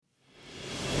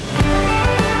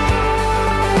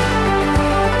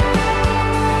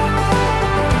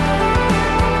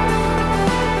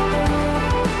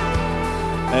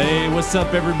What's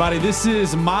up, everybody? This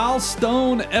is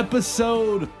milestone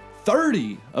episode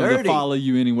 30 of the Follow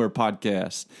You Anywhere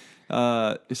podcast.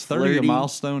 Is 30 a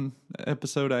milestone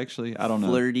episode, actually? I don't know.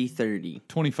 Flirty 30.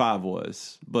 25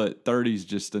 was, but 30 is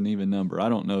just an even number. I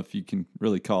don't know if you can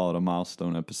really call it a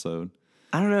milestone episode.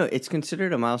 I don't know. It's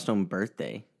considered a milestone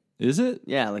birthday. Is it?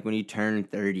 Yeah, like when you turn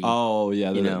 30. Oh,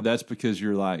 yeah. You know. That's because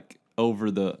you're like over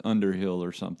the underhill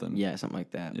or something. Yeah, something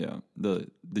like that. Yeah, the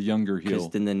younger hill. Because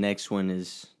then the next one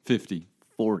is 50.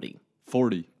 40.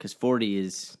 40. Because 40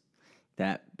 is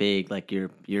that big, like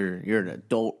you're an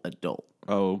adult.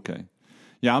 Oh, okay.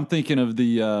 Yeah, I'm thinking of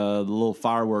the little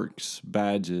fireworks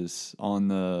badges on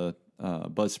the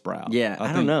Buzzsprout. Yeah,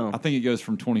 I don't know. I think it goes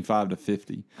from 25 to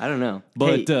 50. I don't know.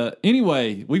 But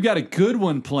anyway, we've got a good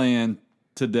one planned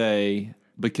today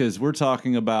because we're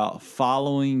talking about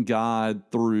following God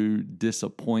through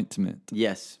disappointment.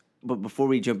 Yes. But before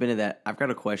we jump into that, I've got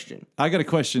a question. I got a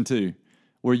question, too.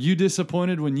 Were you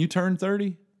disappointed when you turned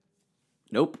 30?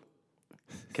 Nope.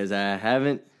 Because I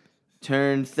haven't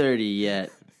turned 30 yet.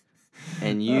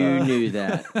 And you knew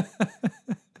that.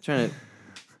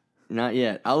 Not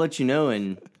yet. I'll let you know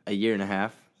in a year and a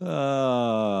half.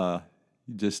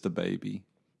 Just a baby.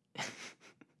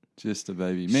 Just a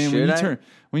baby. Man,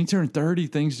 when you turn 30,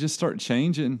 things just start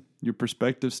changing. Your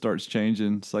perspective starts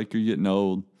changing. It's like you're getting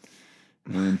old.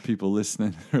 And people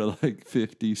listening are like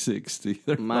 50, 60.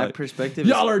 My like, perspective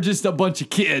y'all are just a bunch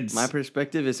of kids. My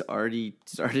perspective has already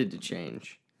started to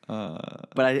change.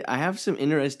 But I have some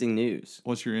interesting news.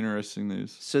 What's your interesting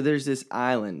news? So there's this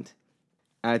island.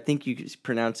 I think you could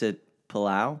pronounce it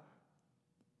Palau.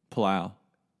 Palau.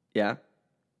 Yeah.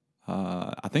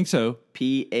 I think so.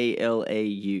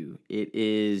 Palau. It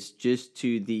is just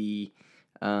to the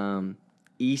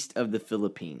east of the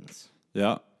Philippines.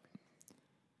 Yeah.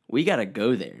 We got to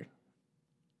go there.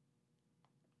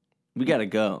 We got to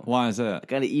go. Why is that? I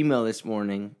got an email this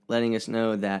morning letting us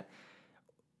know that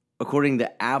according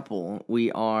to Apple,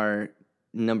 we are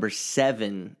number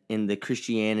 7 in the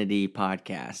Christianity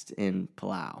podcast in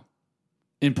Palau.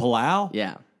 In Palau?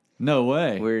 Yeah. No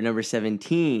way. We're number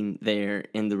 17 there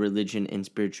in the religion and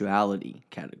spirituality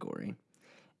category.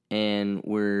 And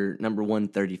we're number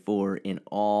 134 in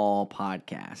all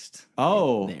podcasts.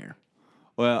 Oh. There.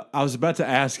 Well, I was about to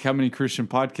ask how many Christian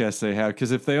podcasts they have,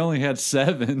 because if they only had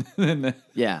 7, then...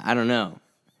 Yeah, I don't know.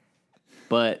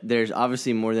 But there's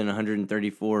obviously more than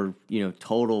 134,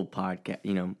 total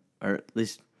podcast, or at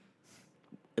least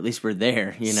we're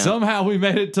there, Somehow we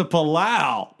made it to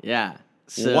Palau. Yeah.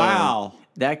 So wow.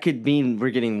 That could mean we're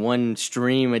getting one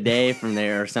stream a day from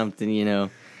there or something,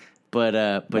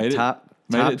 But made top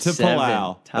it to 7.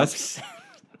 Palau. That's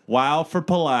wow for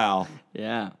Palau.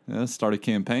 Yeah. Let's start a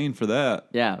campaign for that.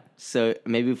 Yeah. So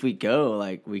maybe if we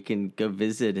go, we can go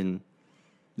visit and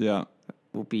we'll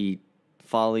be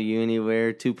follow you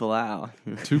anywhere to Palau.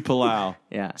 To Palau.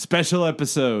 Yeah. Special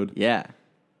episode. Yeah.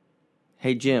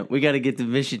 Hey, Jim, we got to get the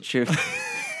mission trip.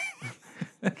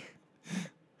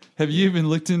 Have you even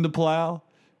looked into Palau?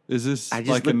 Is this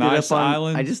like a nice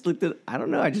island? I just looked it. I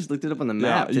don't know. I just looked it up on the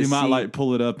map. Yeah, you might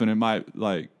pull it up and it might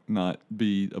not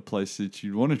be a place that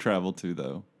you'd want to travel to,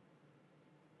 though.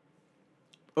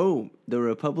 Oh, the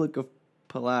Republic of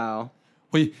Palau.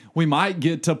 We might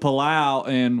get to Palau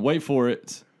and wait for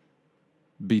it.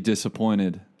 Be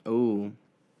disappointed. Oh,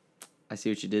 I see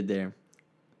what you did there.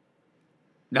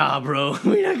 Nah, bro,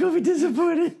 we're not gonna be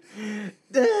disappointed.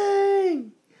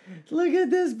 Dang, look at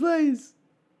this place.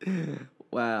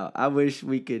 Wow, I wish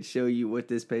we could show you what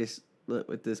this place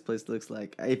looks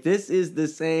like. If this is the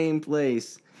same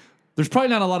place. There's probably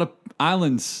not a lot of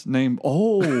islands named.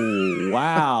 Oh,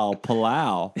 wow,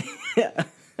 Palau.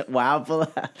 Wow,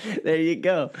 Palau. There you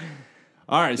go.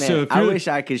 All right, Man, so I wish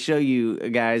I could show you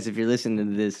guys, if you're listening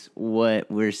to this,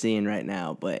 what we're seeing right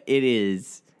now, but it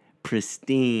is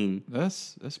pristine.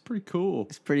 That's pretty cool.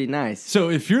 It's pretty nice. So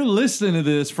if you're listening to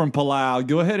this from Palau,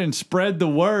 go ahead and spread the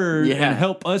word and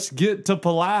help us get to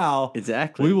Palau.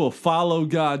 Exactly. We will follow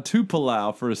God to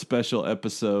Palau for a special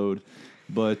episode.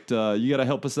 But you got to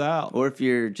help us out. Or if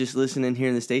you're just listening here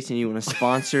in the States and you want to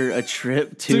sponsor a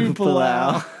trip to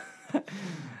Palau.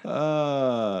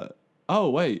 Oh,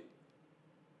 wait.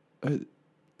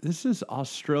 This is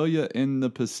Australia in the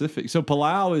Pacific. So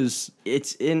Palau is...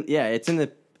 It's in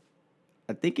the...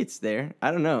 I think it's there.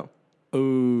 I don't know.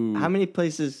 Ooh. How many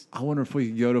places... I wonder if we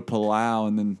could go to Palau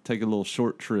and then take a little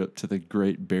short trip to the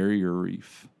Great Barrier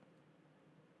Reef.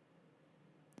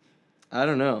 I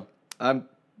don't know. I'm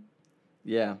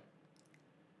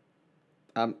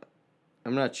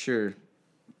not sure.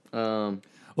 Well,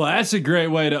 that's a great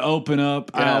way to open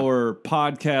up our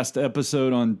podcast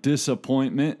episode on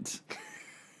disappointment.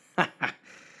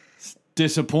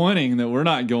 disappointing that we're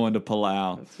not going to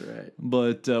Palau. That's right.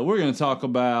 But we're going to talk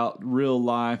about real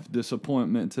life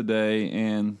disappointment today.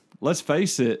 And let's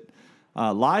face it,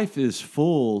 life is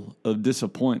full of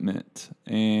disappointment.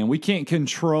 And we can't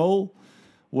control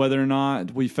whether or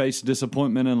not we face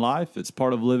disappointment in life. It's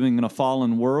part of living in a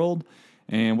fallen world.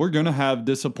 And we're going to have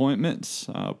disappointments.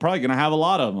 Probably going to have a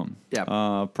lot of them.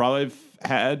 Yeah. Probably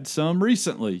had some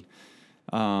recently.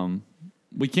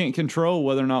 We can't control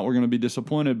whether or not we're going to be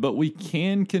disappointed, but we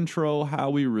can control how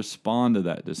we respond to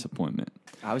that disappointment.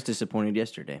 I was disappointed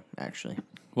yesterday, actually.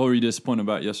 What were you disappointed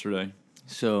about yesterday?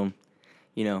 So,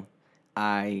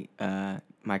 my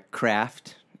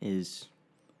craft is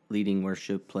leading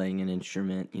worship, playing an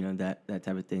instrument, that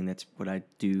type of thing. That's what I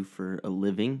do for a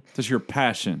living. That's your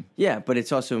passion. Yeah, but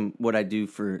it's also what I do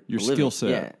for your a living. Skill set.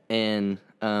 Yeah, and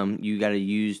you got to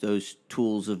use those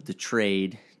tools of the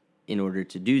trade in order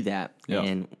to do that. Yep.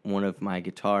 And one of my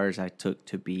guitars I took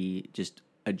to be just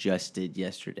adjusted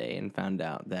yesterday and found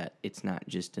out that it's not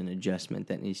just an adjustment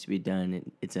that needs to be done.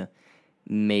 It's a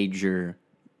major,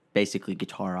 basically,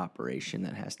 guitar operation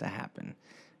that has to happen.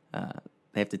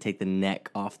 They have to take the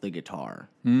neck off the guitar.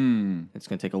 It's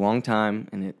going to take a long time,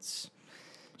 and it's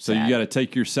So sad. You got to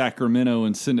take your Sacramento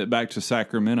and send it back to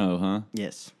Sacramento, huh?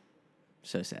 Yes.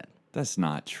 So sad. That's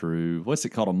not true. What's it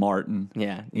called? A Martin?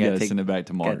 Yeah. You got to send it back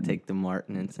to Martin. Got to take the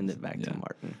Martin and send it back to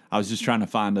Martin. I was just trying to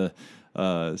find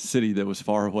a city that was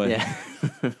far away. Yeah.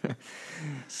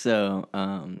 So,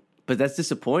 but that's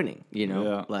disappointing,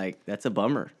 Yeah. Like, that's a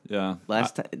bummer. Yeah.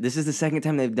 This is the second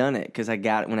time they've done it, because I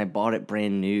got it when I bought it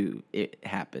brand new. It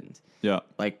happened. Yeah.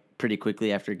 Like, pretty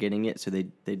quickly after getting it, so they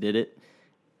did it.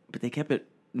 But they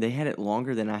had it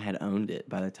longer than I had owned it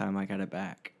by the time I got it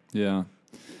back. Yeah.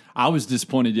 I was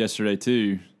disappointed yesterday,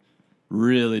 too.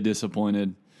 Really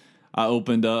disappointed. I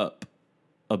opened up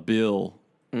a bill,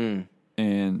 and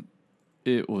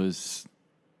it was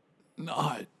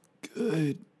not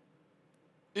good.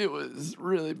 It was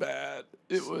really bad.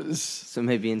 It was... So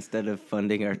maybe instead of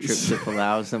funding our trip to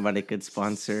Palau, somebody could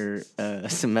sponsor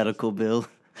some medical bill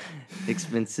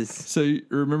expenses. So you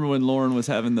remember when Lauren was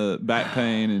having the back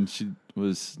pain and she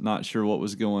was not sure what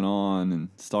was going on and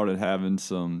started having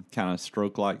some kind of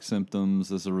stroke-like symptoms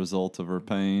as a result of her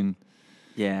pain?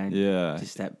 Yeah. Yeah.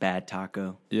 Just that bad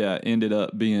taco. Yeah, ended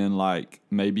up being like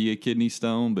maybe a kidney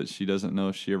stone, but she doesn't know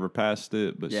if she ever passed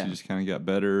it, but she just kind of got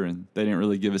better, and they didn't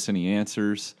really give us any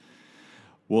answers.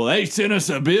 Well, they sent us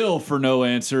a bill for no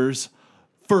answers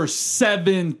for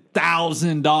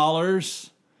 $7,000.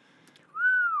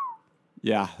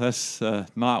 Yeah, that's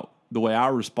not the way I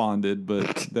responded,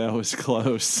 but that was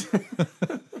close.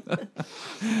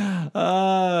 So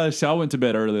I went to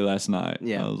bed early last night.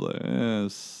 Yeah. I was like,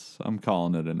 yes, I'm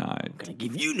calling it a night. I'm going to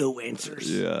give you no answers.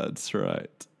 Yeah, that's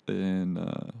right. And,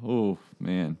 oh,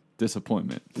 man,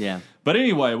 disappointment. Yeah. But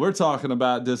anyway, we're talking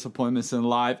about disappointments in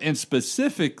life, and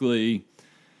specifically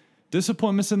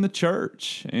disappointments in the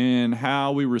church and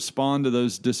how we respond to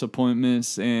those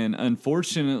disappointments. And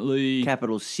unfortunately,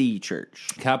 Capital C Church.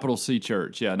 Capital C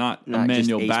Church, yeah, not Not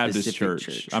Emmanuel just a Baptist specific Church.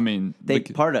 church. I mean,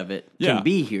 Part of it can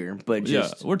be here, but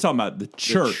just we're talking about the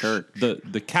church, church.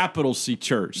 the Capital C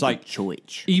Church, like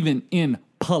church. even in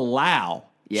Palau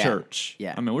Yeah. Church.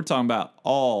 Yeah. I mean, we're talking about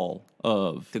all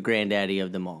of The granddaddy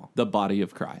of them all. the body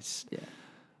of Christ. Yeah.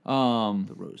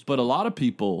 The Rose. But a lot of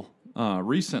people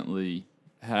recently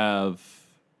have,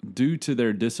 due to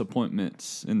their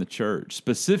disappointments in the church,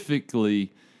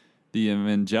 specifically the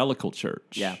evangelical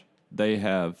church, they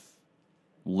have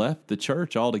left the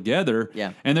church altogether.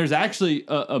 Yeah. And there's actually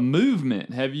a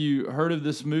movement. Have you heard of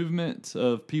this movement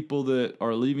of people that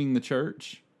are leaving the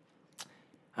church?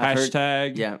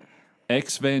 Hashtag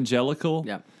ex-evangelical.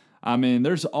 Yeah. I mean,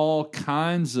 there's all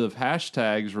kinds of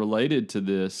hashtags related to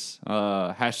this.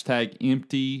 Hashtag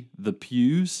empty the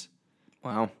pews.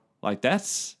 Wow. Like,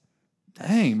 that's,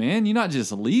 dang, man, you're not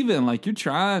just leaving. Like, you're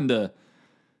trying to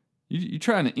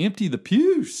empty the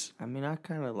pews. I mean, I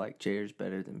kind of like chairs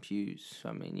better than pews.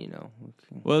 I mean,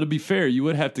 Well, to be fair, you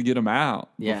would have to get them out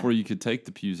Yeah. before you could take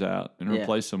the pews out and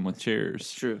replace them with chairs.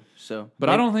 It's true. So, But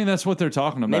I don't think that's what they're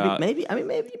talking about. Maybe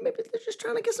they're just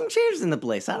trying to get some chairs in the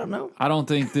place. I don't know. I don't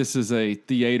think this is a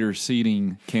theater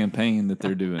seating campaign that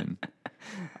they're doing.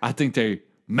 I think they're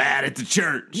mad at the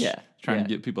church. Yeah. Trying to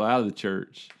get people out of the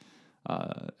church.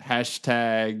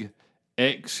 Hashtag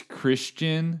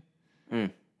ex-Christian.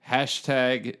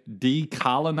 Hashtag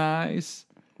decolonize.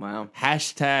 Wow.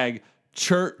 Hashtag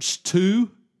church 2.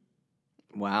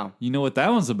 Wow. You know what that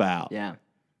one's about. Yeah.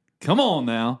 Come on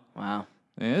now. Wow.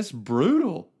 Man, it's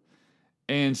brutal.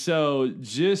 And so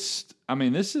this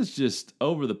is just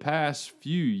over the past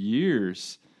few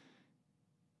years.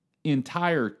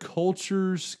 entire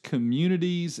cultures,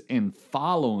 communities, and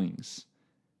followings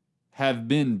have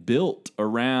been built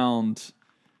around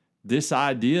this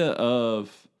idea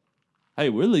of, hey,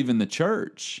 we're leaving the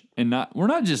church, and we're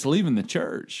not just leaving the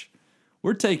church.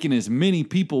 We're taking as many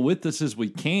people with us as we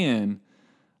can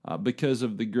because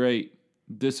of the great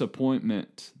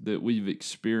disappointment that we've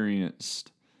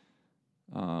experienced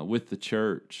with the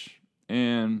church.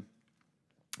 And,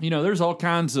 there's all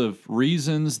kinds of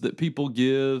reasons that people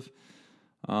give.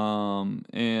 And,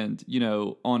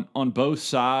 on both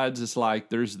sides, it's like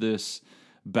there's this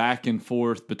back and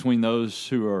forth between those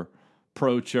who are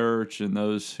pro-church and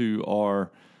those who are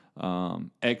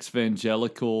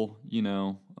ex-evangelical,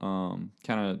 kind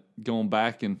of going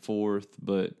back and forth.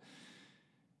 But,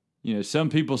 some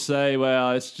people say,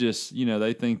 well, it's just,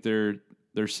 they think they're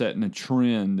setting a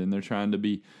trend and they're trying to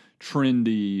be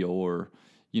trendy, or,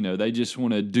 they just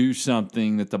want to do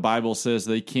something that the Bible says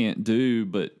they can't do.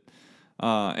 But,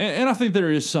 and I think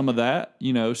there is some of that,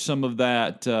 some of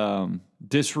that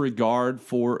disregard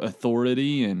for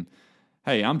authority. And,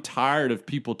 hey, I'm tired of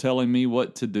people telling me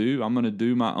what to do. I'm going to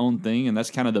do my own thing. And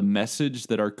that's kind of the message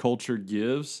that our culture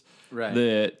gives. Right.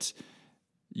 That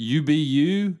you be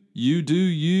you, you do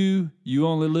you, you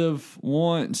only live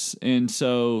once. And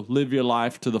so live your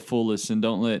life to the fullest and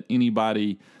don't let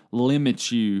anybody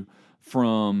limit you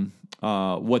from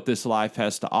what this life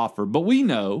has to offer. But we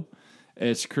know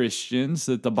as Christians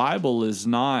that the Bible is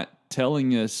not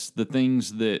telling us the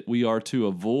things that we are to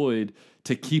avoid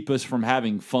to keep us from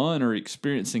having fun or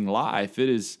experiencing life. It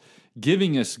is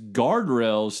giving us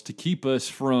guardrails to keep us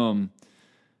from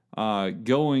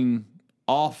going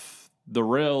off the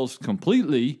rails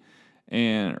completely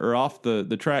or off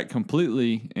the track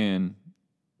completely and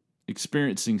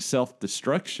experiencing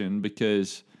self-destruction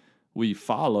because we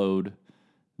followed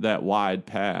that wide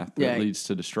path that leads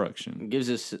to destruction. It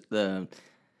gives us the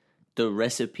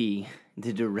recipe,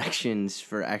 the directions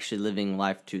for actually living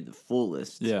life to the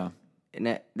fullest. Yeah. And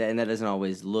that doesn't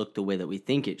always look the way that we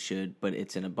think it should, but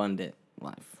it's an abundant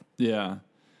life. Yeah.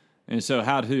 And so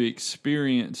how to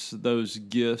experience those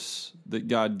gifts that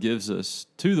God gives us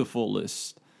to the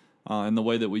fullest. And the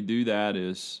way that we do that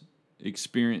is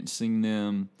experiencing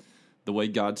them the way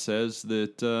God says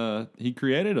that He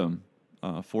created them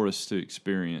for us to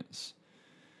experience.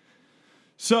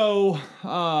 So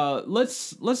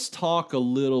let's talk a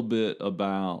little bit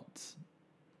about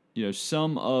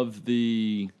some of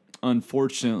the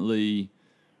unfortunately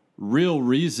real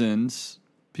reasons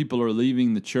people are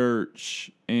leaving the church,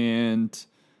 and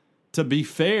to be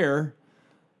fair,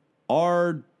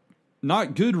 are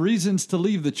not good reasons to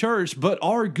leave the church, but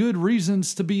are good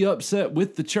reasons to be upset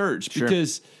with the church. Sure.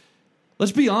 Because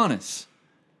let's be honest,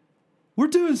 we're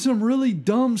doing some really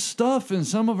dumb stuff in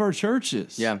some of our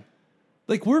churches. Yeah.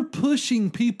 Like, we're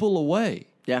pushing people away.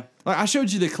 Yeah. Like, I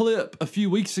showed you the clip a few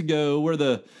weeks ago where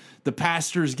the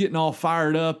pastor's getting all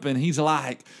fired up and he's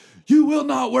like, you will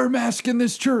not wear masks in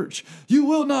this church. You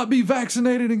will not be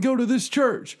vaccinated and go to this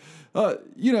church.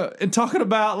 And talking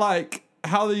about like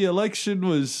how the election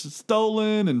was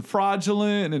stolen and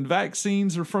fraudulent and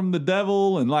vaccines are from the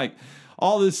devil and like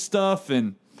all this stuff.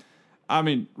 And I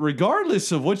mean,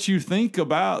 regardless of what you think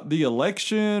about the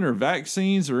election or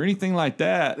vaccines or anything like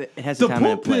that, it has the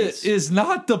pulpit is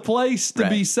not the place to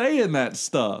be saying that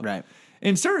stuff. Right.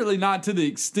 And certainly not to the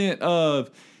extent of,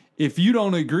 if you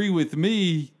don't agree with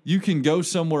me, you can go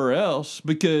somewhere else,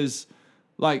 because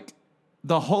like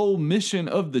the whole mission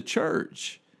of the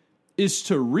church is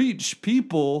to reach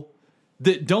people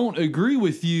that don't agree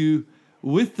with you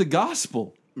with the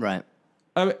gospel. Right.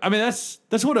 I mean,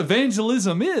 that's what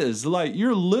evangelism is. Like,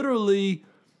 you're literally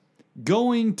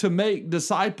going to make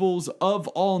disciples of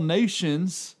all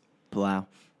nations. Wow.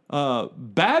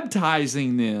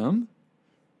 Baptizing them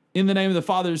in the name of the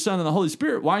Father, the Son, and the Holy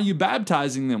Spirit. Why are you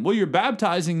baptizing them? Well, you're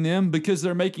baptizing them because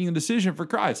they're making a decision for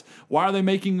Christ. Why are they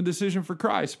making a decision for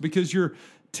Christ? Because you're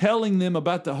telling them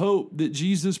about the hope that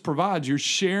Jesus provides. You're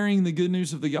sharing the good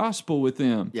news of the gospel with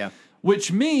them. Yeah.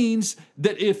 Which means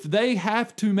that if they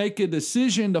have to make a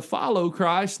decision to follow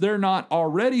Christ, they're not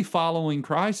already following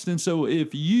Christ. And so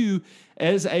if you,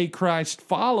 as a Christ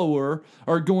follower,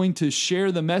 are going to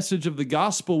share the message of the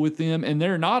gospel with them and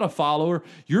they're not a follower,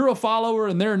 you're a follower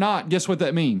and they're not, guess what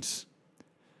that means?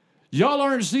 Y'all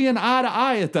aren't seeing eye to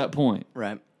eye at that point.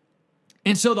 Right.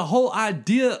 And so the whole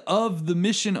idea of the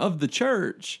mission of the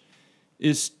church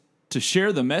is to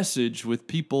share the message with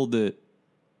people that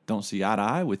don't see eye to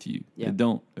eye with you, that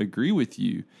don't agree with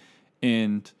you.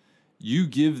 And you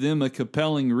give them a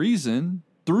compelling reason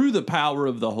through the power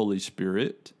of the Holy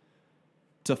Spirit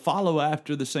to follow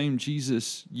after the same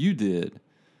Jesus you did.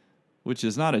 which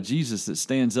is not a Jesus that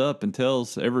stands up and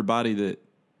tells everybody that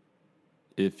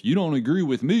if you don't agree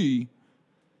with me,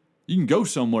 you can go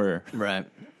somewhere. Right.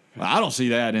 Well, I don't see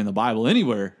that in the Bible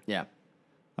anywhere. Yeah.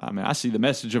 I mean, I see the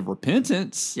message of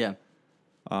repentance. Yeah.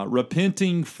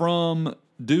 Repenting from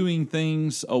doing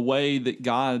things a way that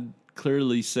God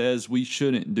clearly says we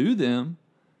shouldn't do them,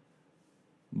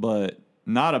 but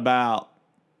not about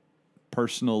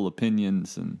personal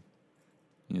opinions and,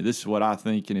 this is what I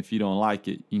think, and if you don't like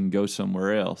it, you can go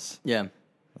somewhere else. Yeah.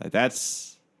 Like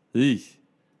that's... Eesh.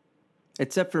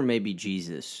 Except for maybe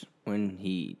Jesus when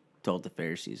he told the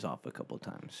Pharisees off a couple of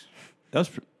times.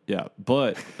 Yeah,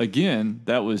 but again,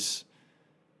 that was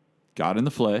God in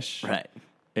the flesh. Right.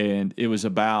 And it was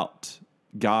about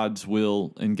God's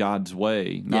will and God's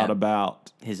way, not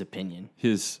about his opinion.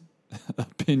 His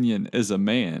opinion as a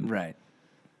man. Right.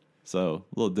 So,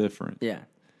 a little different. Yeah.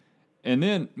 And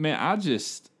then, man,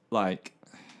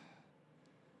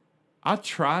 I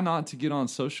try not to get on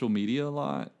social media a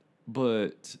lot,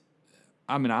 but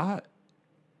I mean,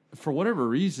 for whatever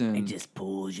reason, it just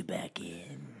pulls you back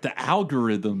in. The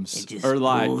algorithms just are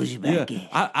like, pulls you back in.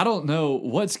 I don't know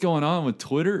what's going on with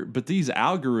Twitter, but these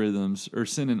algorithms are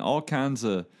sending all kinds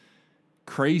of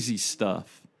crazy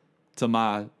stuff to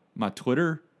my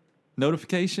Twitter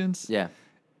notifications. Yeah.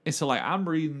 And so, I'm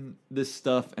reading this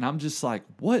stuff, and I'm just like,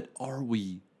 what are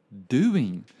we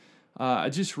doing? I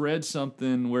just read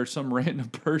something where some random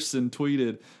person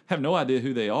tweeted, have no idea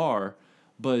who they are,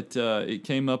 but it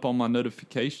came up on my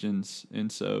notifications.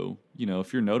 And so,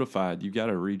 if you're notified, you got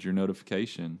to read your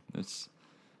notification.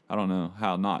 I don't know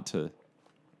how not to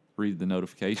read the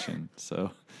notification.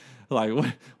 So,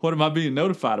 what am I being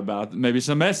notified about? Maybe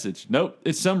some message. Nope.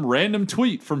 It's some random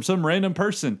tweet from some random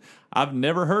person I've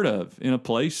never heard of in a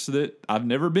place that I've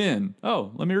never been.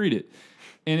 Oh, let me read it.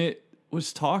 And it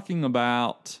was talking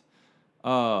about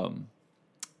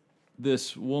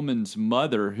this woman's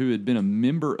mother who had been a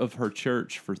member of her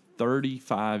church for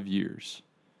 35 years.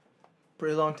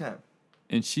 Pretty long time.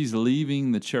 And she's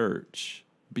leaving the church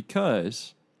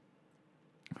because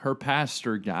her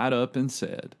pastor got up and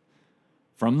said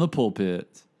from the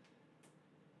pulpit,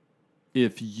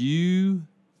 if you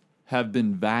have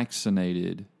been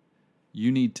vaccinated,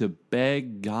 you need to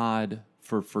beg God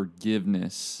for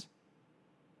forgiveness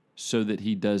so that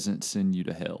he doesn't send you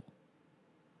to hell.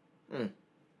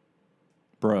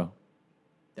 Bro.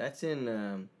 That's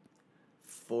in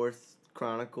 4th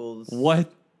Chronicles.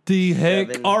 What the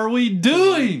heck are we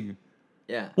doing?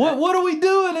 Yeah. What are we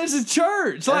doing as a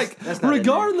church? That's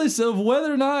regardless of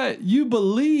whether or not you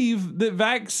believe that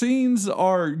vaccines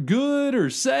are good or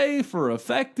safe or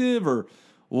effective or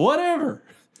whatever.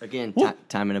 Again,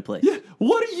 time and a place. Yeah,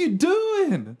 what are you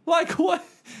doing? What?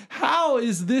 How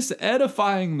is this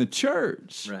edifying the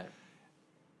church? Right.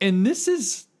 And this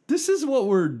is what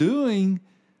we're doing.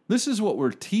 This is what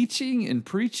we're teaching and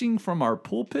preaching from our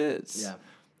pulpits. Yeah.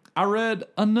 I read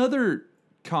another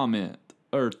comment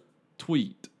or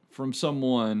tweet from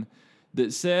someone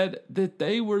that said that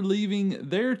they were leaving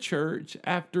their church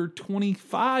after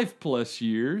 25 plus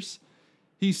years.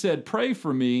 He said, "Pray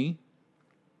for me.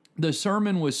 The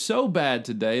sermon was so bad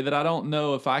today that I don't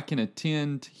know if I can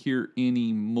attend here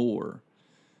anymore.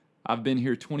 I've been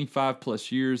here 25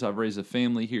 plus years. I've raised a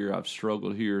family here. I've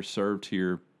struggled here, served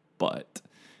here, but..."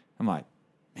 I'm like,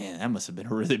 man, that must have been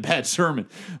a really bad sermon.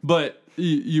 But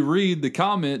you read the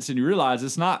comments and you realize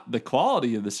it's not the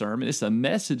quality of the sermon, it's the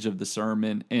message of the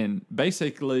sermon. And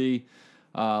basically,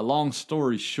 long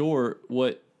story short,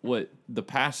 what the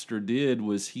pastor did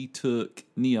was he took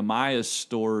Nehemiah's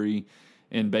story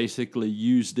and basically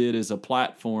used it as a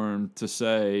platform to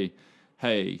say,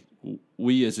 hey,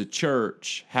 we as a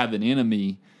church have an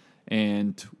enemy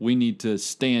and we need to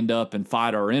stand up and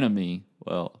fight our enemy.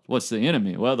 Well, what's the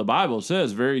enemy? Well, the Bible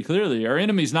says very clearly, our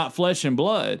enemy's not flesh and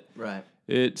blood. Right.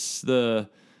 It's the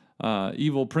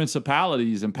evil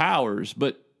principalities and powers.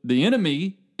 But the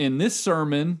enemy in this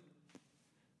sermon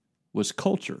was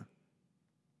culture.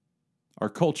 Our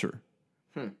culture.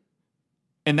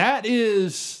 And that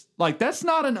is, that's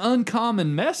not an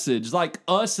uncommon message,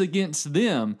 us against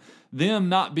them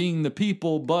not being the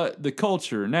people, but the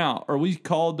culture. Now, are we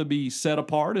called to be set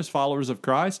apart as followers of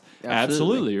Christ?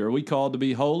 Absolutely. Are we called to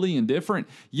be holy and different?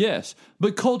 Yes.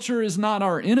 But culture is not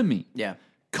our enemy. Yeah.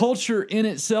 Culture in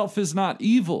itself is not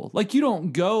evil. You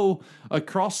don't go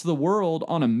across the world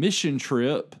on a mission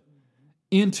trip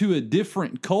into a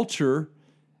different culture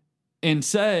and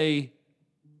say,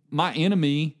 my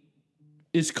enemy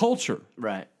is culture.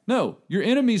 Right. No, your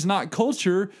enemy's not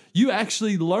culture. You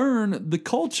actually learn the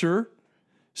culture.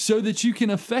 so that you can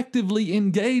effectively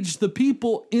engage the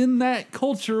people in that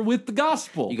culture with the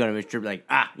gospel. You gotta make sure, like,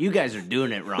 you guys are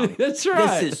doing it wrong. That's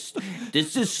right.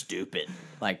 This is stupid.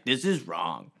 Like, this is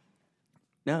wrong.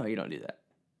 No, you don't do that.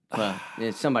 Well,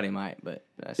 somebody might, but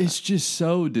it's just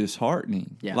so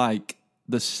disheartening. Yeah. Like,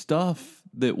 the stuff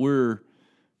that we're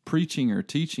preaching or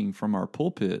teaching from our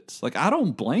pulpits. Like, I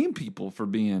don't blame people for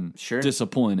being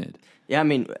disappointed. Yeah, I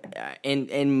mean,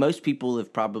 and most people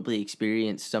have probably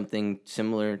experienced something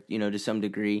similar, to some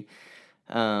degree,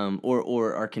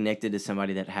 or are connected to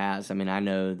somebody that has. I mean, I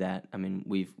know that. I mean,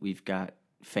 we've got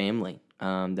family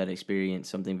that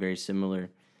experienced something very similar,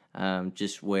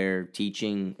 just where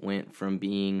teaching went from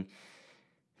being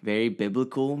very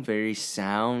biblical, very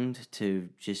sound, to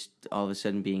just all of a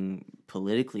sudden being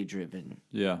politically driven.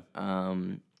 Yeah.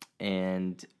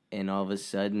 And all of a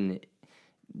sudden,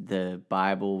 the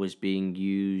Bible was being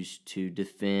used to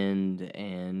defend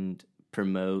and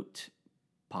promote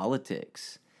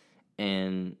politics,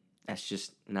 and that's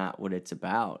just not what it's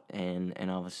about. And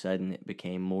all of a sudden, it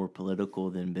became more political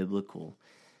than biblical,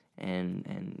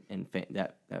 and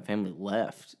that family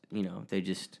left. They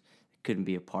just couldn't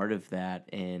be a part of that,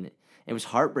 and it was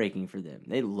heartbreaking for them.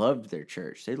 They loved their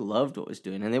church, they loved what it was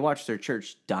doing, and they watched their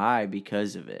church die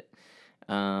because of it.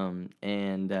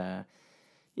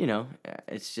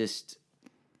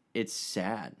 It's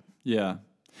sad. Yeah.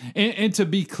 And to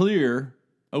be clear,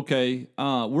 okay,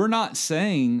 we're not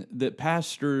saying that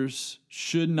pastors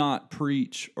should not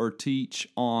preach or teach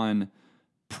on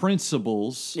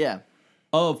principles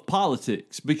of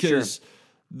politics, because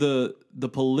the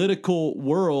political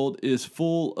world is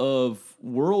full of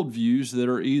worldviews that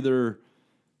are either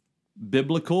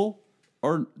biblical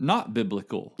or not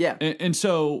biblical. Yeah. And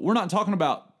so we're not talking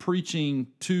about preaching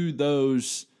to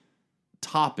those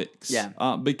topics.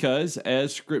 Yeah. Because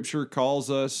as Scripture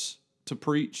calls us to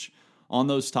preach on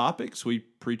those topics, we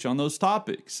preach on those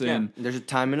topics. And there's a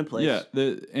time and a place.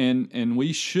 Yeah. And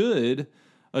we should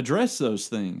address those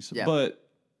things. Yeah. But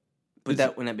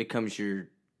that when that becomes your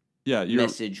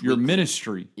message, your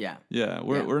ministry. Yeah. Yeah.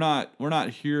 We're not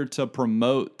here to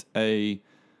promote a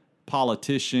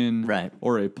politician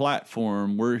or a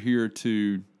platform. We're here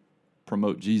to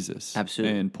promote Jesus.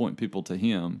 Absolutely. And point people to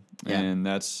him. Yeah. And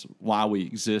that's why we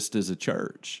exist as a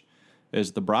church,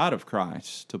 as the bride of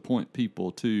Christ, to point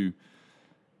people to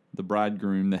the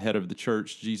bridegroom, the head of the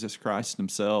church, Jesus Christ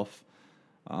himself.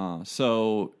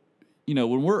 So,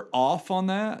 when we're off on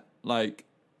that, like,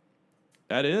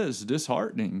 that is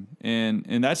disheartening.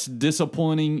 And that's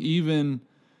disappointing even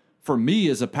for me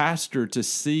as a pastor, to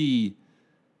see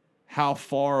how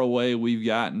far away we've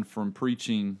gotten from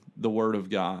preaching the Word of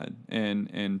God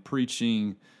and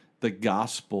preaching the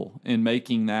gospel and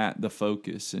making that the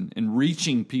focus and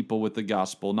reaching people with the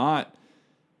gospel, not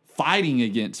fighting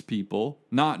against people,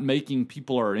 not making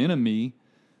people our enemy,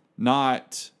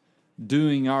 not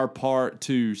doing our part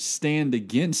to stand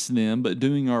against them, but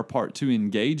doing our part to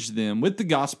engage them with the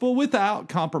gospel without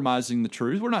compromising the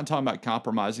truth. We're not talking about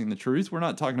compromising the truth. We're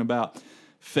not talking about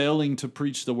failing to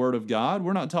preach the Word of God.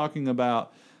 We're not talking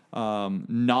about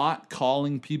not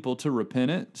calling people to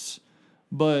repentance,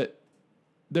 but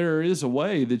there is a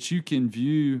way that you can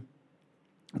view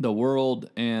the world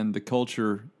and the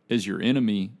culture as your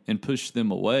enemy and push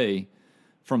them away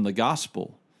from the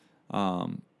gospel.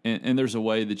 And there's a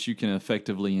way that you can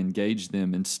effectively engage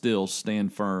them and still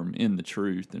stand firm in the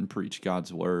truth and preach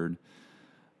God's word.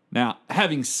 Now,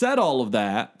 having said all of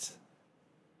that,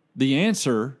 the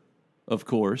answer, of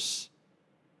course,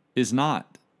 is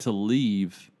not to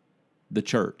leave the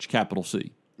church, capital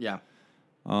C. Yeah.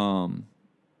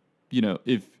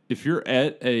 If you're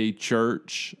at a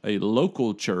church, a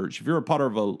local church, if you're a part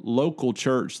of a local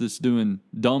church that's doing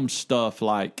dumb stuff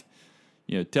like,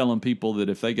 telling people that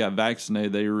if they got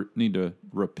vaccinated, they need to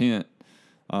repent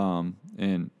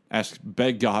and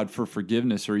beg God for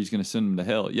forgiveness, or he's going to send them to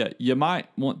hell. Yeah, you might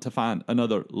want to find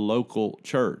another local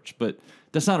church, but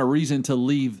that's not a reason to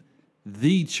leave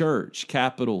the church,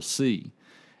 capital C.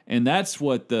 And that's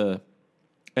what the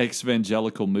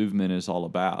evangelical movement is all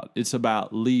about. It's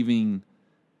about leaving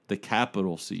the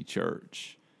capital C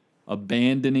church,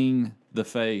 abandoning the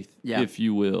faith, if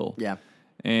you will. Yeah.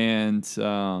 And,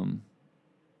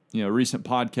 recent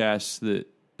podcasts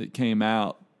that came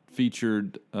out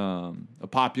featured a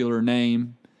popular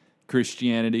name,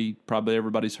 Christianity. Probably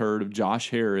everybody's heard of Josh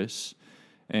Harris,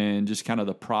 and just kind of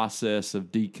the process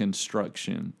of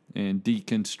deconstruction and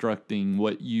deconstructing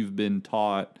what you've been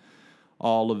taught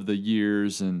all of the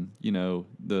years, and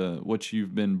what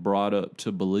you've been brought up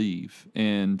to believe.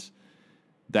 And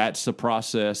that's the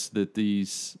process that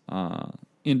these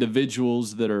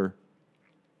individuals that are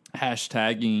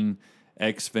hashtagging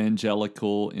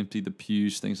evangelical, empty the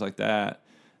pews, things like that.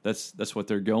 That's what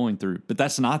they're going through. But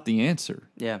that's not the answer.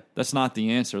 Yeah. That's not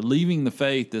the answer. Leaving the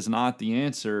faith is not the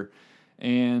answer.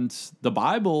 And the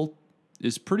Bible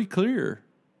is pretty clear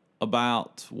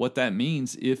about what that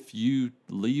means if you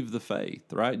leave the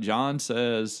faith, right? John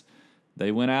says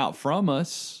they went out from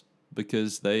us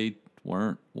because they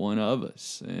weren't one of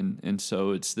us. And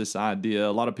so it's this idea. A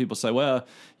lot of people say, well,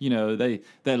 they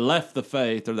left the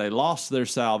faith or they lost their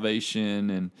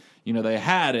salvation and, they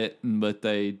had it, but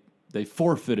they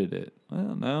forfeited it.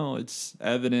 Well, no, it's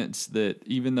evidence that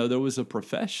even though there was a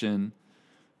profession,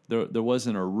 there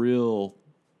wasn't a real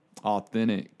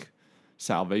authentic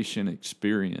salvation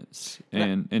experience.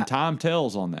 And time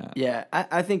tells on that. Yeah,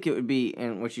 I think it would be,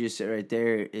 and what you just said right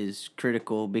there is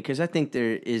critical, because I think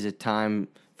there is a time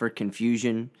for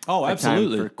confusion. Oh,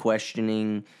 absolutely. A time for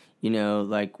questioning.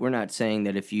 Like, we're not saying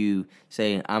that if you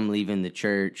say, I'm leaving the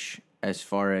church as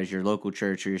far as your local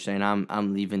church, or you're saying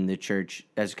I'm leaving the church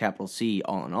as a capital C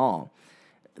all in all,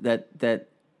 that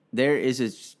there is a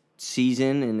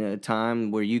season and a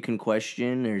time where you can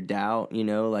question or doubt,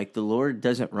 like the Lord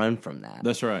doesn't run from that.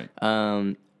 That's right.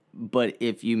 But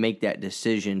if you make that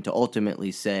decision to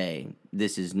ultimately say,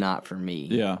 this is not for me,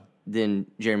 yeah, then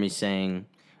Jeremy's saying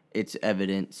it's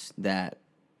evidence that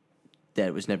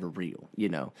it was never real,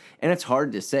 and it's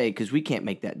hard to say because we can't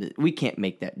make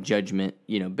that judgment,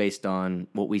 based on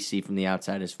what we see from the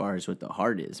outside as far as what the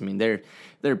heart is. I mean, there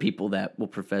are people that will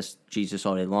profess Jesus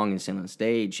all day long and stand on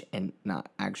stage and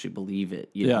not actually believe it.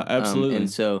 Yeah, absolutely.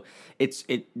 And so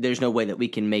there's no way that we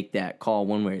can make that call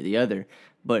one way or the other.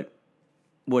 But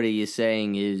what he is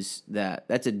saying is that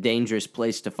that's a dangerous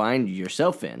place to find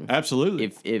yourself in.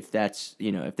 Absolutely. If that's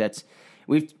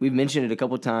We've mentioned it a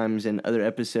couple times in other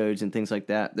episodes and things like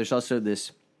that. There's also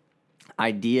this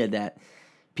idea that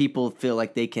people feel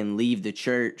like they can leave the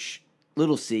church,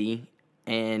 little c,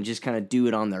 and just kind of do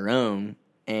it on their own.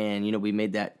 And, we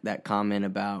made that comment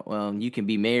about, well, you can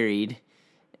be married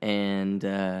and,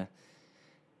 say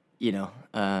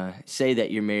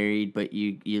that you're married, but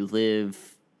you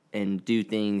live and do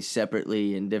things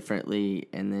separately and differently,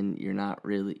 and then you're not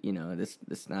really,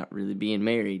 that's not really being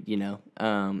married, and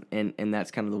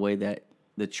that's kind of the way that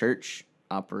the church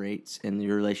operates in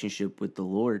your relationship with the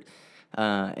Lord.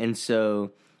 And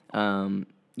so,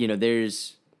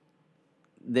 there's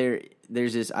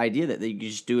this idea that you can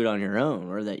just do it on your own,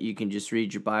 or that you can just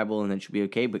read your Bible and that you'll be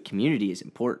okay, but community is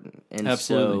important. And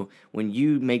Absolutely. So when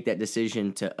you make that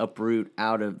decision to uproot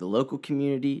out of the local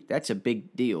community, that's a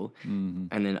big deal. Mm-hmm.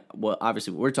 And then, well,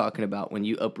 obviously what we're talking about, when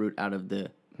you uproot out of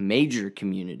the major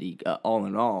community, all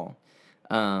in all,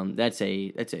 that's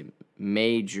a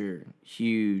major,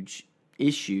 huge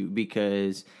issue,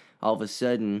 because all of a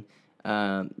sudden,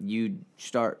 you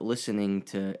start listening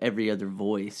to every other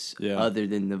voice other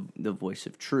than the voice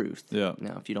of truth. Yeah.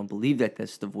 Now, if you don't believe that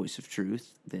that's the voice of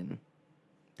truth, then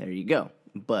there you go.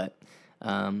 But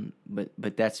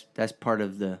that's part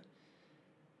of the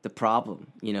problem.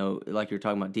 Like you're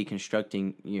talking about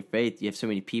deconstructing your faith. You have so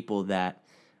many people that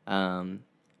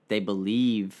they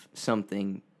believe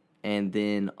something, and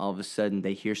then all of a sudden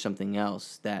they hear something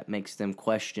else that makes them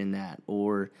question that,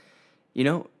 or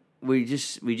we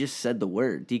just said the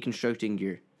word, deconstructing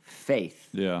your faith.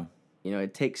 Yeah.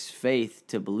 It takes faith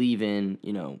to believe in,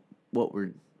 what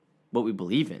we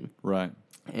believe in. Right.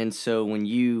 And so when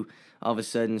you all of a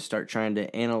sudden start trying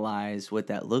to analyze what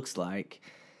that looks like,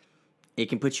 it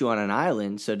can put you on an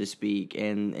island, so to speak,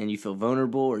 and you feel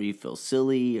vulnerable, or you feel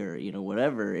silly, or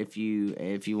whatever, if you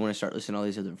want to start listening to all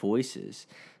these other voices.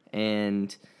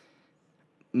 And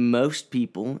most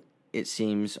people, it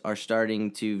seems, are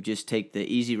starting to just take the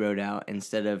easy road out.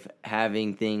 Instead of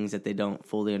having things that they don't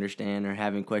fully understand or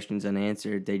having questions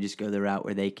unanswered, they just go the route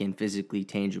where they can physically,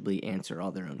 tangibly answer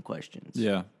all their own questions.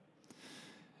 Yeah.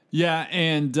 Yeah,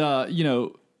 and,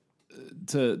 to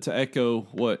echo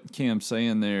what Cam's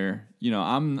saying there,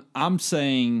 I'm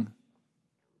saying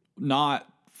not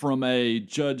from a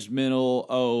judgmental,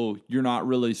 oh, you're not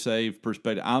really saved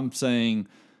perspective. I'm saying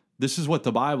this is what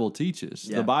the Bible teaches.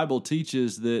 Yeah. The Bible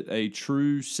teaches that a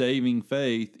true saving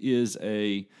faith is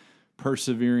a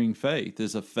persevering faith,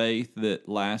 is a faith that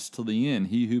lasts to the end.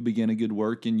 He who began a good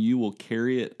work in you will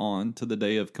carry it on to the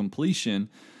day of completion.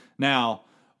 Now,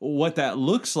 what that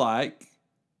looks like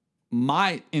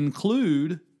might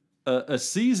include a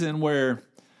season where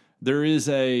there is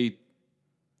a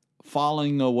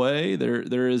falling away.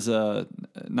 There is a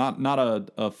not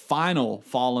a final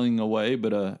falling away,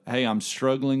 but hey, I'm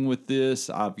struggling with this.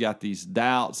 I've got these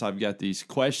doubts. I've got these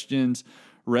questions,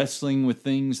 wrestling with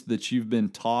things that you've been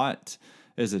taught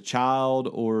as a child,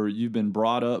 or you've been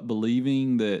brought up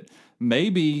believing that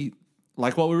maybe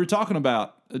like what we were talking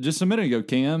about just a minute ago,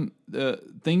 Cam,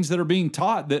 things that are being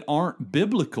taught that aren't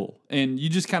biblical, and you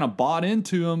just kind of bought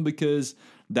into them because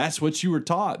that's what you were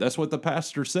taught. That's what the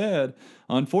pastor said.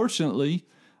 Unfortunately,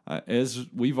 as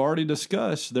we've already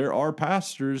discussed, there are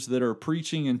pastors that are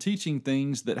preaching and teaching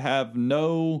things that have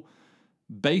no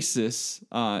basis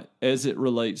as it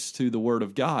relates to the Word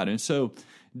of God. And so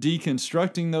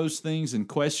deconstructing those things and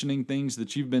questioning things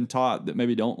that you've been taught that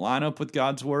maybe don't line up with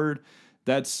God's Word,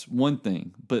 that's one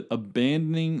thing. But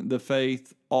abandoning the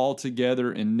faith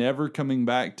altogether and never coming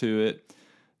back to it,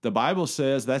 the Bible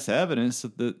says that's evidence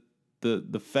that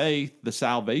the faith, the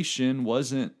salvation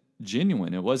wasn't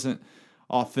genuine. It wasn't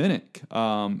authentic.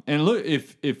 And look,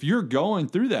 if you're going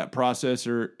through that process,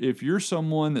 or if you're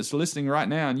someone that's listening right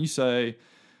now and you say,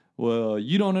 well,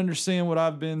 you don't understand what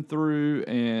I've been through,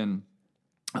 and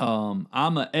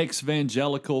I'm an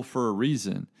ex-evangelical for a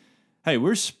reason. Hey,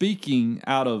 we're speaking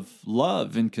out of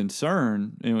love and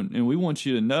concern, and we want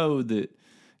you to know that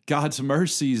God's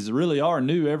mercies really are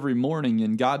new every morning,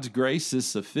 and God's grace is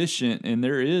sufficient, and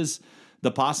there is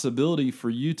the possibility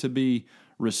for you to be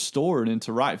restored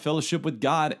into right fellowship with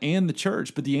God and the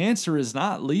church. But the answer is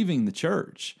not leaving the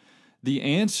church. The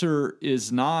answer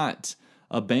is not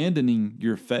abandoning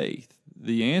your faith.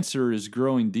 The answer is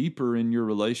growing deeper in your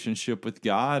relationship with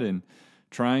God and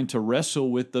trying to wrestle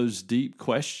with those deep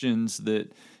questions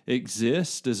that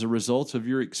exist as a result of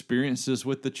your experiences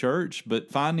with the church, but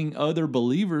finding other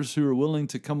believers who are willing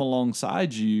to come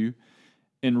alongside you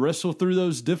and wrestle through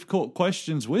those difficult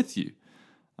questions with you.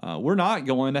 We're not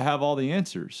going to have all the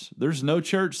answers. There's no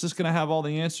church that's going to have all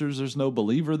the answers. There's no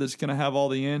believer that's going to have all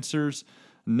the answers.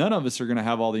 None of us are going to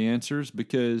have all the answers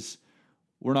because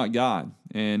we're not God,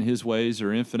 and His ways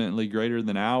are infinitely greater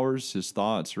than ours. His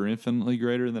thoughts are infinitely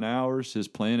greater than ours. His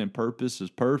plan and purpose is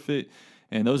perfect,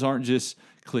 and those aren't just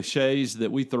cliches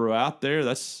that we throw out there.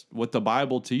 That's what the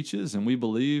Bible teaches, and we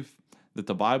believe that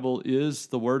the Bible is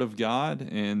the Word of God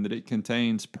and that it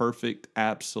contains perfect,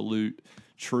 absolute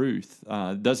truth.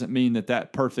 Doesn't mean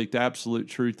that perfect, absolute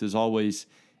truth is always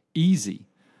easy,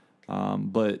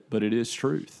 but it is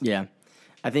truth. Yeah,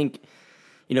 I think,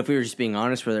 if we were just being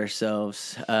honest with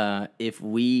ourselves, if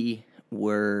we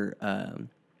were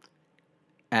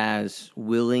as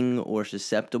willing or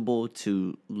susceptible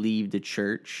to leave the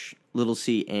church, little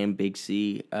c and big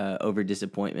C, over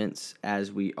disappointments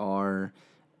as we are,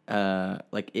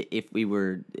 if we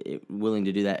were willing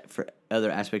to do that for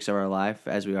other aspects of our life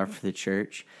as we are for the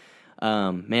church,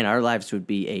 man, our lives would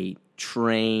be a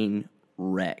train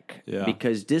wreck. Yeah.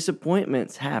 Because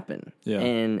disappointments happen. Yeah.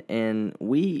 And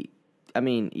we,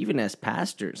 even as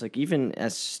pastors, even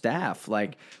as staff,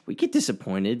 we get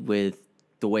disappointed with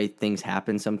the way things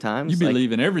happen sometimes. You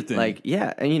believe in everything.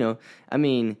 Yeah.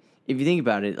 And, if you think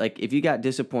about it, if you got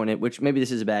disappointed, which maybe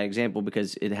this is a bad example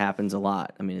because it happens a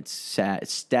lot. It's sad.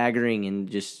 It's staggering and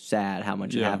just sad how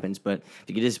much it happens. But if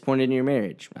you get disappointed in your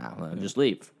marriage, just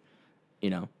leave.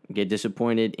 Get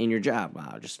disappointed in your job.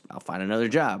 I'll find another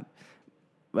job.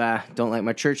 Don't like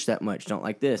my church that much. Don't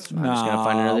like this. I'm just going to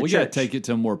find another church. We got to take it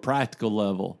to a more practical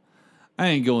level. I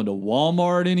ain't going to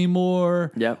Walmart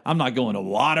anymore. Yep. I'm not going to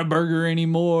Whataburger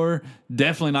anymore.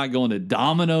 Definitely not going to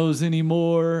Domino's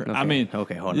anymore. Okay.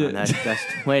 Okay, hold on. Hold on.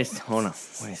 Wait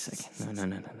a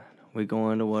second. No. We're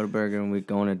going to Whataburger and we're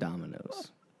going to Domino's.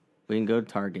 We can go to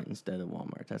Target instead of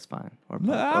Walmart. That's fine.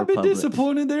 I've been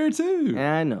disappointed there too.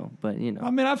 Yeah, I know, but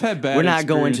I've had bad. We're not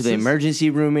going to the emergency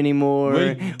room anymore.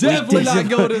 We're definitely not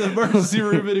going to the emergency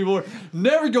room anymore.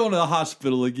 Never going to the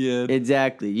hospital again.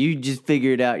 Exactly. You just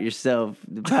figure it out yourself.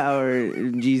 The power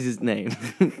in Jesus' name.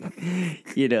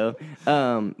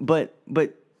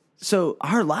 But so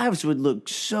our lives would look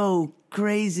so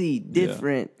crazy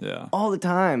different all the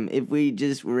time if we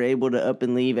just were able to up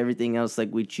and leave everything else like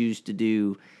we choose to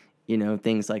do.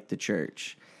 Things like the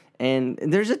church. And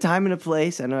there's a time and a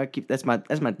place. I know that's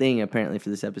my thing apparently for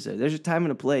this episode. There's a time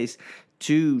and a place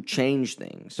to change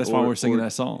things. That's why we're singing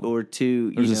that song. Or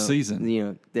to there's a season.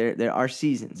 There are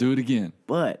seasons. Do it again.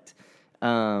 But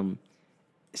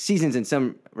seasons in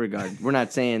some regard. We're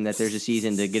not saying that there's a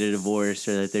season to get a divorce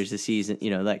or that there's a season,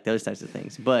 those types of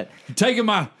things. But you're taking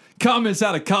my comments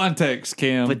out of context,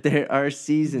 Cam. But there are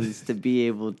seasons to be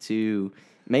able to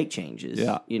make changes.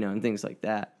 And things like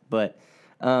that. But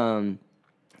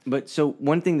so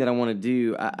one thing that I want to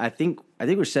do, I think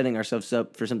we're setting ourselves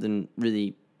up for something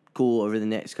really cool over the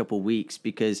next couple of weeks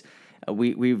because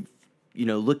we've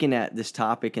looking at this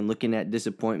topic and looking at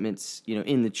disappointments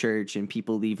in the church and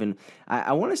people leaving.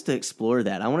 I want us to explore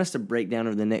that. I want us to break down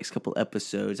over the next couple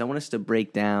episodes. I want us to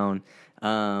break down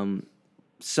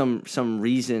some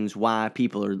reasons why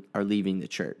people are leaving the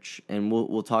church, and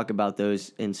we'll talk about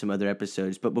those in some other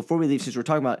episodes. But before we leave, since we're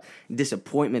talking about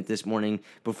disappointment this morning,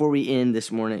 before we end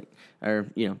this morning, or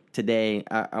today,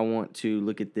 I want to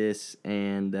look at this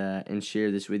and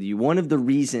share this with you. One of the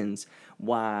reasons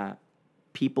why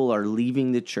people are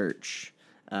leaving the church,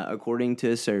 according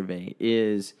to a survey,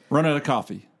 is run out of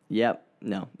coffee. Yep.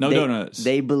 No donuts.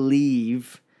 They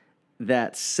believe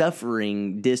that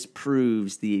suffering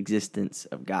disproves the existence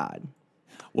of God.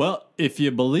 Well, if you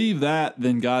believe that,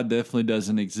 then God definitely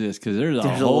doesn't exist, because there's a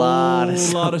whole lot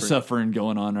of suffering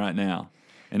going on right now.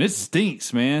 And it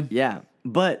stinks, man. Yeah.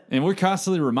 And we're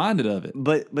constantly reminded of it.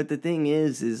 But the thing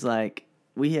is like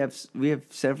we have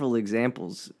several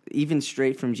examples, even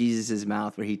straight from Jesus'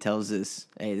 mouth, where he tells us,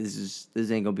 hey, this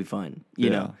ain't gonna be fun.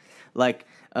 You know? Like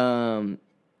I'm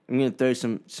going to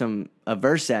throw a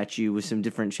verse at you with some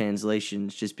different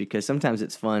translations, just because sometimes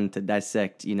it's fun to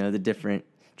dissect, the different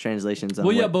translations.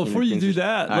 Well, yeah, but before you do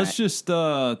that, let's just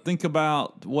think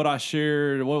about what I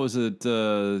shared. What was it?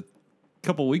 A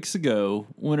couple weeks ago,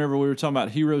 whenever we were talking about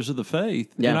heroes of the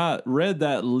faith. Yeah. And I read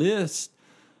that list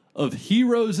of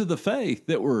heroes of the faith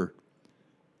that were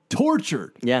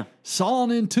tortured. Yeah.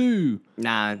 Sawn in two.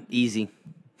 Nah, easy.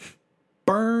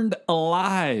 Burned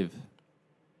alive.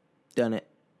 Done it.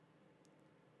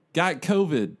 Got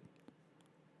COVID.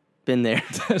 Been there.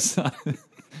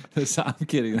 I'm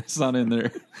kidding. That's not in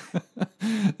there.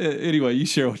 Anyway, you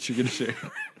share what you're going to share.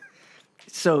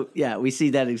 So, yeah, we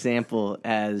see that example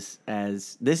as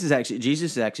this is actually,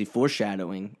 Jesus is actually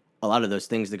foreshadowing a lot of those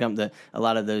things to come, a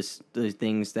lot of those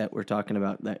things that we're talking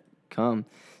about that come.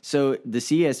 So the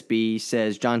CSB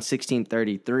says, John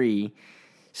 16:33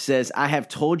 says, I have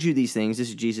told you these things, this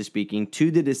is Jesus speaking,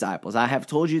 to the disciples. I have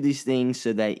told you these things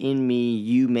so that in me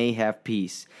you may have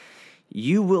peace.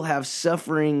 You will have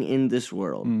suffering in this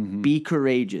world. Mm-hmm. Be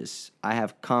courageous. I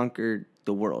have conquered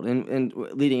the world. And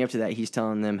leading up to that, he's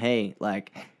telling them, hey,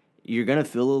 like, you're going to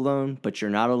feel alone, but you're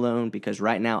not alone, because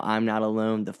right now I'm not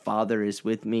alone. The Father is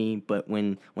with me. But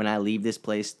when I leave this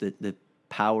place, the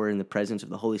power and the presence of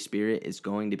the Holy Spirit is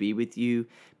going to be with you.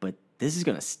 But this is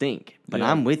going to stink, but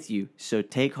I'm with you. So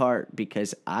take heart,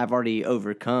 because I've already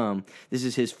overcome. This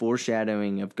is his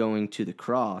foreshadowing of going to the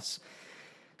cross.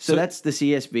 So that's the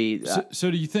CSB.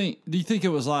 So do you think it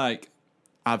was like,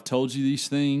 I've told you these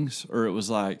things, or it was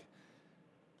like,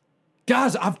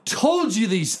 guys, I've told you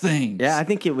these things? Yeah, I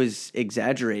think it was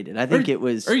exaggerated. I think it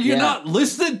was. Are you not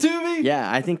listening to me? Yeah,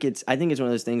 I think it's one of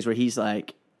those things where he's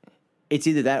like, it's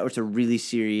either that or it's a really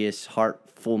serious,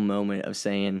 heartful moment of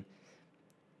saying,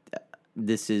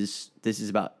 This is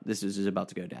about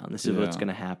to go down. This is what's going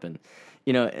to happen.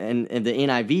 And the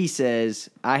NIV says,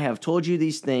 I have told you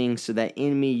these things so that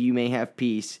in me you may have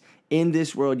peace. In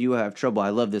this world you will have trouble. I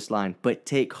love this line. But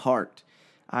take heart.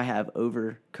 I have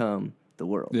overcome the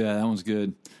world. Yeah, that one's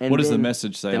good. And what does the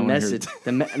message say?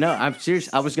 No, I'm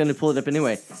serious. I was going to pull it up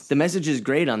anyway. The message is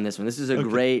great on this one. This is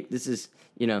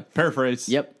Paraphrase.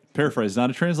 Yep. Paraphrase, not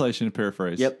a translation, a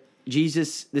paraphrase. Yep.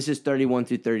 Jesus, this is 31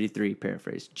 through 33,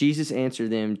 paraphrase. Jesus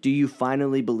answered them, do you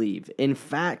finally believe? In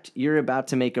fact, you're about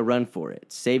to make a run for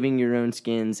it, saving your own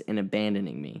skins and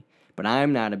abandoning me. But I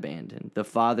am not abandoned. The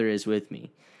Father is with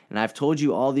me. And I've told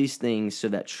you all these things so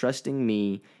that trusting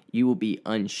me, you will be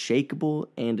unshakable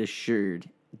and assured,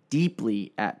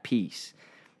 deeply at peace.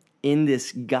 In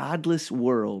this godless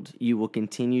world, you will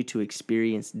continue to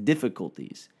experience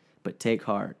difficulties, but take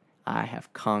heart, I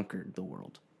have conquered the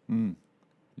world. Mm.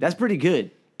 That's pretty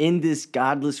good. In this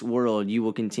godless world, you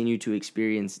will continue to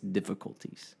experience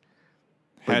difficulties.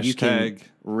 But you can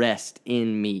rest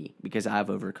in me because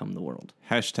I've overcome the world.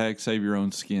 Hashtag save your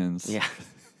own skins. Yeah.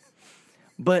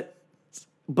 But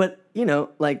when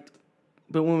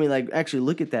we actually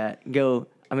look at that and go,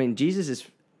 I mean, Jesus is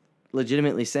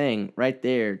legitimately saying right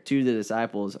there to the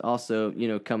disciples, also,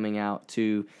 coming out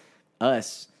to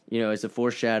us, as a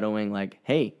foreshadowing, like,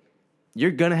 hey, you're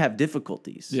going to have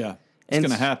difficulties. Yeah. It's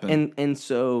going to happen. And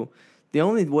so the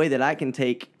only way that I can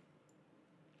take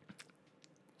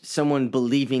someone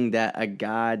believing that a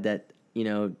God that,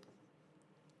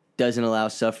 doesn't allow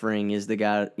suffering is the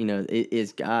God,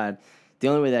 is God. The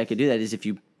only way that I could do that is if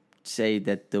you say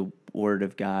that the word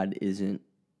of God isn't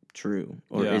true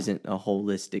or isn't a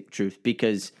holistic truth,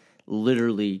 because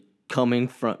literally coming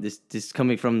from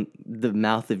the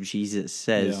mouth of Jesus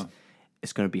says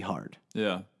it's going to be hard.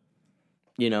 Yeah.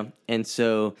 And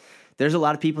so there's a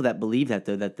lot of people that believe that,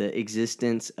 though, that the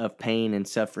existence of pain and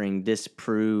suffering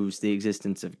disproves the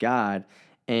existence of God.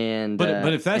 And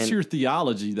but if that's your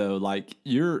theology, though, like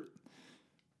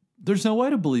there's no way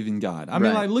to believe in God. I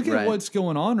mean, look at what's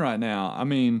going on right now. I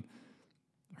mean,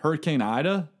 Hurricane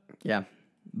Ida. Yeah.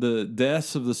 the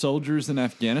deaths of the soldiers in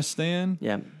Afghanistan.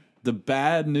 Yeah. The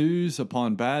bad news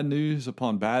upon bad news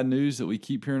upon bad news that we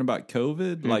keep hearing about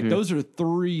COVID. Like, those are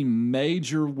three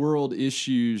major world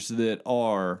issues that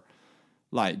are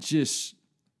like just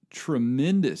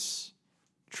tremendous,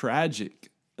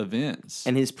 tragic events.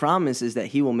 And his promise is that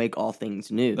he will make all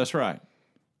things new. That's right.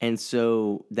 And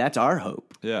so that's our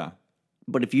hope. Yeah.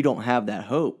 But if you don't have that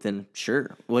hope, then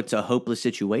sure, what's a hopeless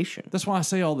situation? That's why I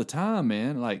say all the time,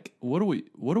 man, like, what are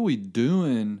we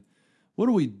doing? What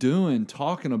are we doing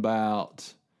talking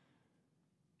about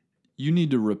you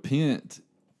need to repent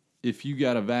if you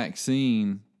got a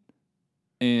vaccine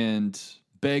and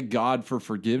beg God for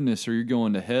forgiveness or you're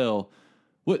going to hell?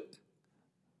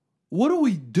 What are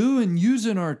we doing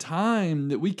using our time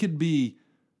that we could be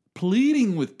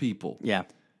pleading with people? Yeah.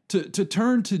 To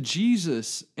turn to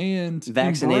Jesus and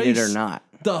vaccinated or not.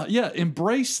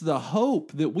 Embrace the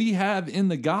hope that we have in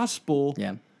the gospel.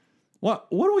 Yeah. What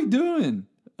are we doing?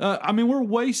 We're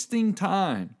wasting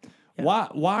time. Yeah.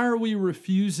 Why are we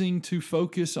refusing to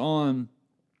focus on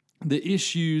the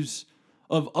issues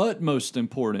of utmost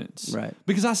importance? Right.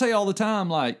 Because I say all the time,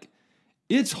 like,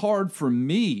 it's hard for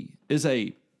me as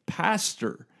a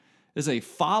pastor, as a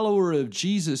follower of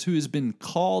Jesus who has been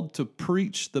called to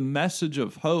preach the message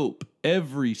of hope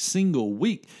every single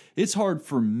week. It's hard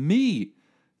for me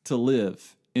to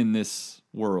live in this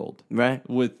world, right,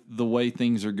 with the way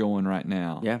things are going right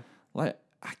now. Yeah. Like,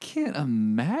 I can't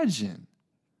imagine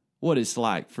what it's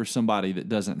like for somebody that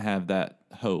doesn't have that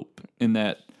hope and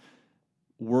that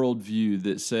worldview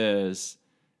that says,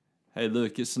 hey,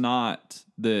 look, it's not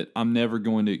that I'm never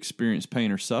going to experience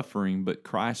pain or suffering, but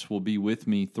Christ will be with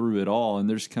me through it all. And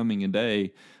there's coming a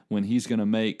day when he's going to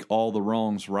make all the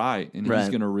wrongs right, and he's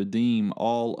going to redeem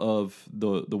all of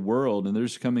the world. And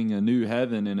there's coming a new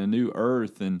heaven and a new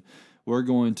earth, and we're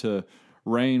going to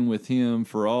reign with him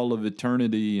for all of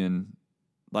eternity. And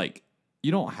like,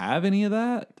 you don't have any of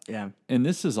that? Yeah. And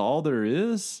this is all there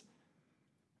is?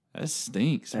 That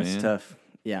stinks, man. That's tough.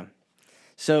 Yeah.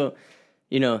 So,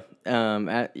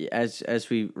 as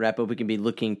we wrap up, we can be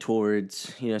looking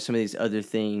towards, some of these other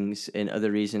things and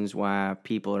other reasons why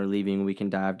people are leaving. We can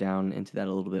dive down into that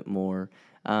a little bit more.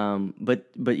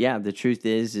 But yeah, the truth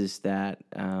is that,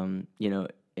 and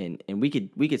we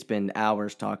could spend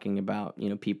hours talking about,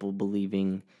 people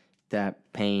believing that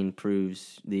pain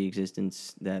proves the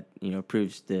existence, that,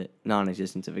 proves the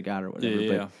non-existence of a God or whatever.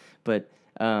 Yeah. But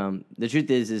the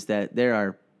truth is that there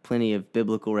are plenty of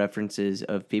biblical references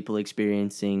of people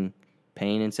experiencing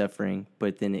pain and suffering,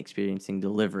 but then experiencing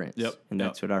deliverance. Yep. And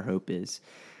that's what our hope is.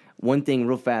 One thing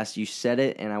real fast, you said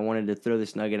it, and I wanted to throw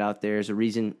this nugget out there. There's a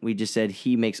reason we just said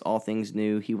he makes all things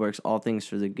new. He works all things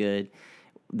for the good.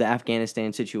 The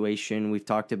Afghanistan situation, we've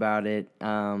talked about it.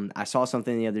 I saw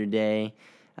something the other day.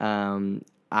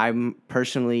 I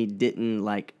personally didn't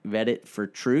vet it for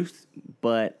truth,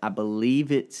 but I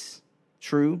believe it's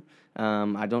true.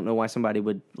 I don't know why somebody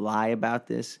would lie about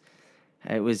this.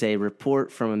 It was a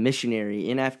report from a missionary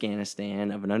in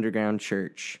Afghanistan of an underground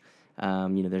church.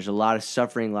 There's a lot of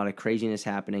suffering, a lot of craziness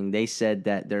happening. They said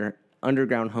that their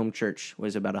underground home church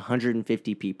was about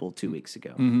 150 people 2 weeks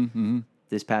ago. Mm-hmm, mm-hmm.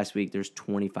 This past week, there's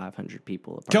 2,500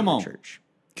 people a part of the church.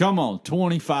 Come on,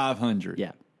 2,500.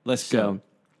 Yeah. Let's go.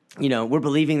 We're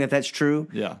believing that that's true.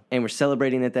 Yeah. And we're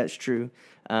celebrating that that's true.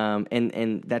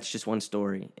 And that's just one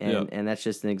story. And that's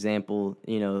just an example,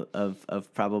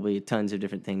 of probably tons of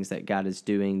different things that God is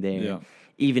doing there.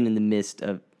 Even in the midst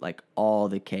of all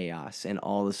the chaos and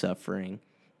all the suffering,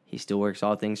 he still works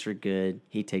all things for good.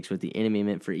 He takes what the enemy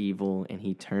meant for evil and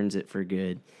he turns it for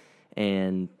good.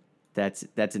 And that's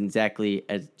exactly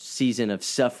a season of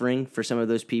suffering for some of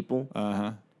those people.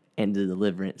 Uh-huh. And the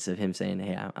deliverance of him saying,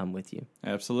 hey, I'm with you.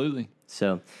 Absolutely.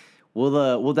 So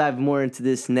we'll dive more into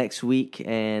this next week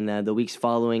and the weeks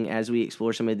following as we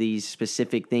explore some of these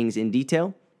specific things in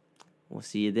detail. We'll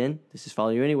see you then. This is Follow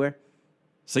You Anywhere.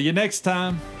 See you next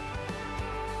time.